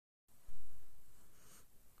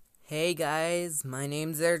Hey guys, my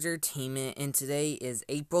name's Entertainment, and today is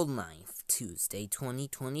April 9th, Tuesday,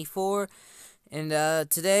 2024, and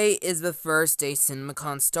today is the first day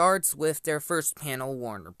Cinemacon starts with their first panel,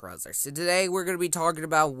 Warner Brothers. So today we're going to be talking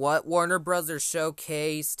about what Warner Brothers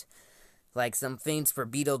showcased, like some things for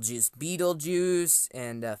Beetlejuice,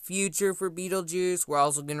 and future for Beetlejuice. We're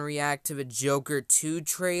also going to react to the Joker 2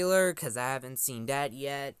 trailer, because I haven't seen that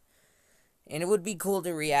yet. And it would be cool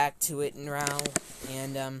to react to it now.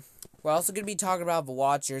 And we're also going to be talking about the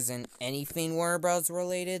Watchers and anything Warner Bros.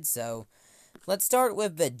 Related. So let's start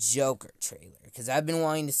with the Joker trailer, because I've been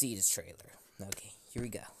wanting to see this trailer. Okay, here we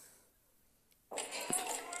go. Hey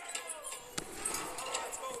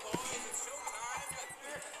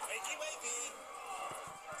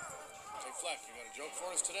Fleck, you got a joke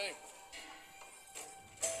for us today?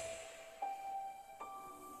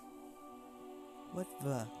 What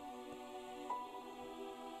the...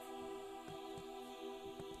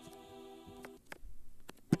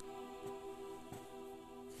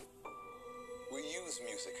 We use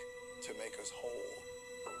music to make us whole,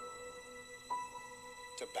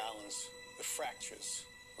 to balance the fractures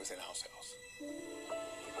within ourselves.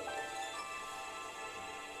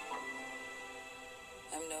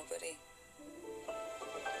 I'm nobody.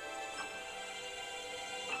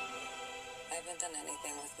 I haven't done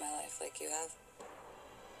anything with my life like you have.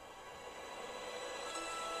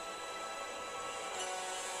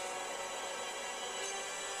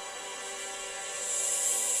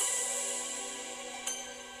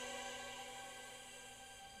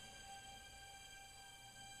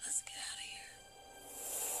 Let's get out of here.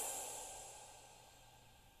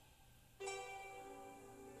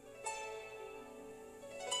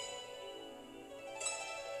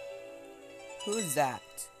 Who is that?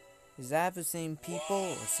 Is that the same people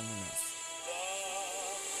or someone else?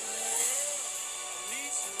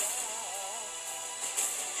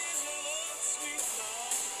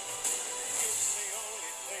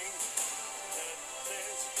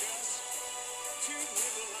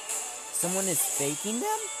 Someone is faking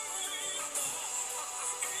them?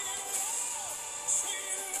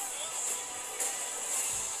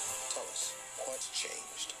 Tell us, what's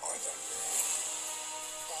changed, Arthur?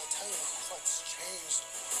 I'll tell you what's changed.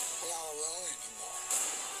 We aren't alone anymore.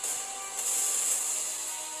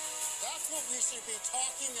 That's what we should be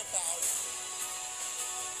talking about.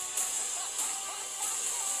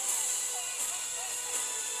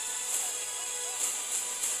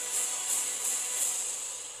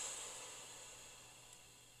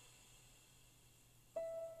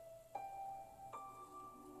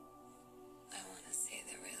 I want to see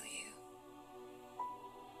the real you.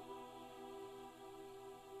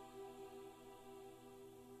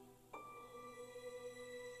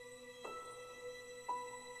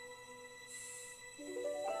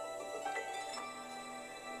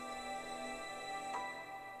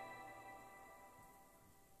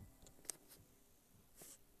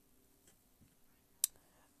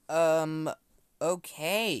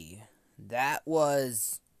 Okay. That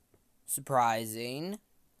was surprising.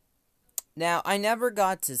 Now, I never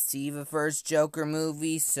got to see the first Joker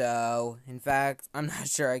movie, so, in fact, I'm not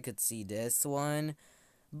sure I could see this one.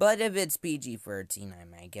 But if it's PG-13, I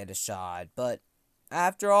might get a shot. But,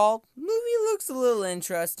 after all, movie looks a little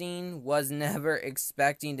interesting. Was never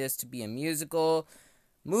expecting this to be a musical.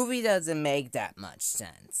 Movie doesn't make that much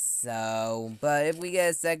sense. So, but if we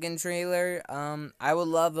get a second trailer, I would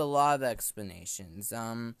love a lot of explanations.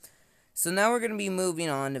 So now we're going to be moving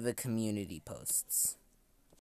on to the community posts.